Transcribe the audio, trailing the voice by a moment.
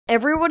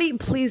Everybody,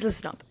 please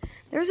listen up.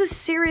 There's a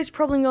serious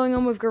problem going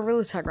on with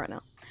gorilla tag right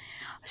now.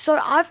 So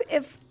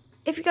if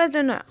you guys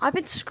don't know, I've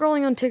been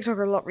scrolling on TikTok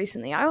a lot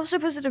recently. I also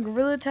posted a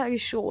gorilla tag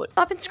short.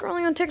 I've been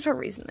scrolling on TikTok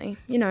recently,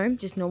 you know,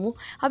 just normal.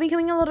 I'm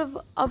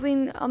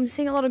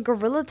seeing a lot of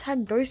gorilla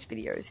tag ghost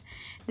videos.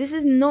 This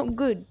is not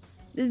good.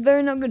 This is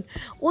very not good.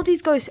 All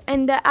these ghosts,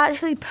 and they're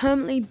actually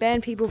permanently ban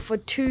people for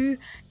 2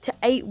 to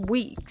 8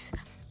 weeks.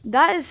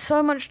 That is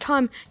so much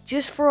time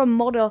just for a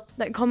modder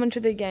that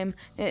commented the game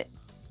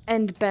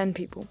and ban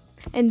people.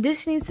 And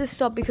this needs to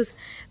stop because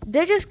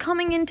they're just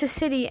coming into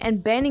city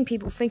and banning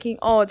people thinking,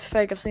 oh, it's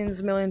fake, I've seen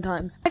this a million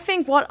times. I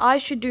think what I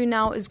should do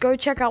now is go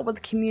check out what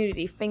the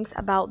community thinks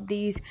about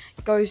these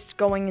ghosts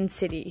going in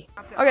city.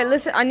 Okay,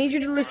 listen, I need you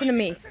to listen to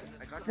me.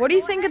 What do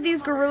you think of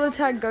these gorilla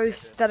tag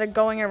ghosts that are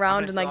going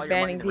around and like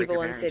banning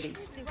people in city?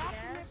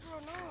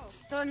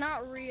 They're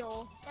not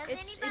real.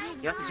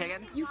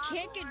 You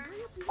can't get.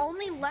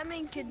 Only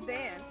Lemon can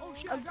ban.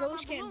 A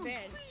ghost can't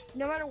ban.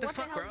 No matter what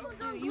the hell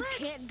you do, you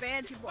can't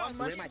ban people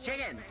unless.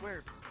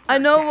 I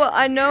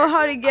know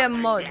how to get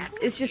mods.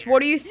 It's just,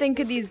 what do you think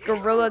of these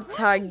gorilla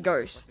tag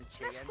ghosts?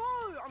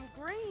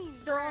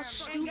 They're all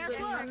stupid.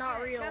 They're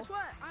not real.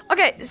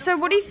 Okay, so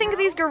what do you think of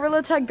these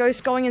gorilla tag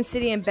ghosts going in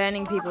city and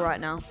banning people right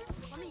now?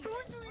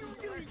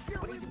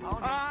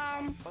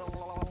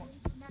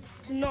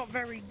 Not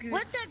very good.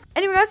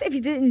 Anyway, guys, if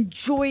you did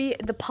enjoy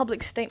the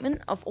public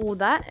statement of all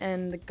that,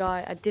 and the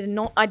guy, I didn't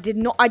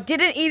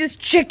eat his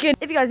chicken.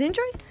 If you guys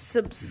enjoy,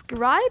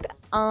 subscribe.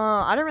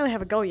 I don't really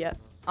have a goal yet.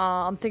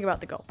 I'm thinking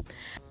about the goal.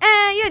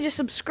 And yeah, just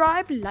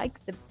subscribe, like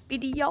the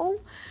video,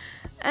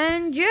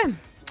 and yeah,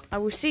 I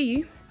will see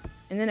you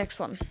in the next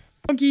one.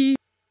 Monkey.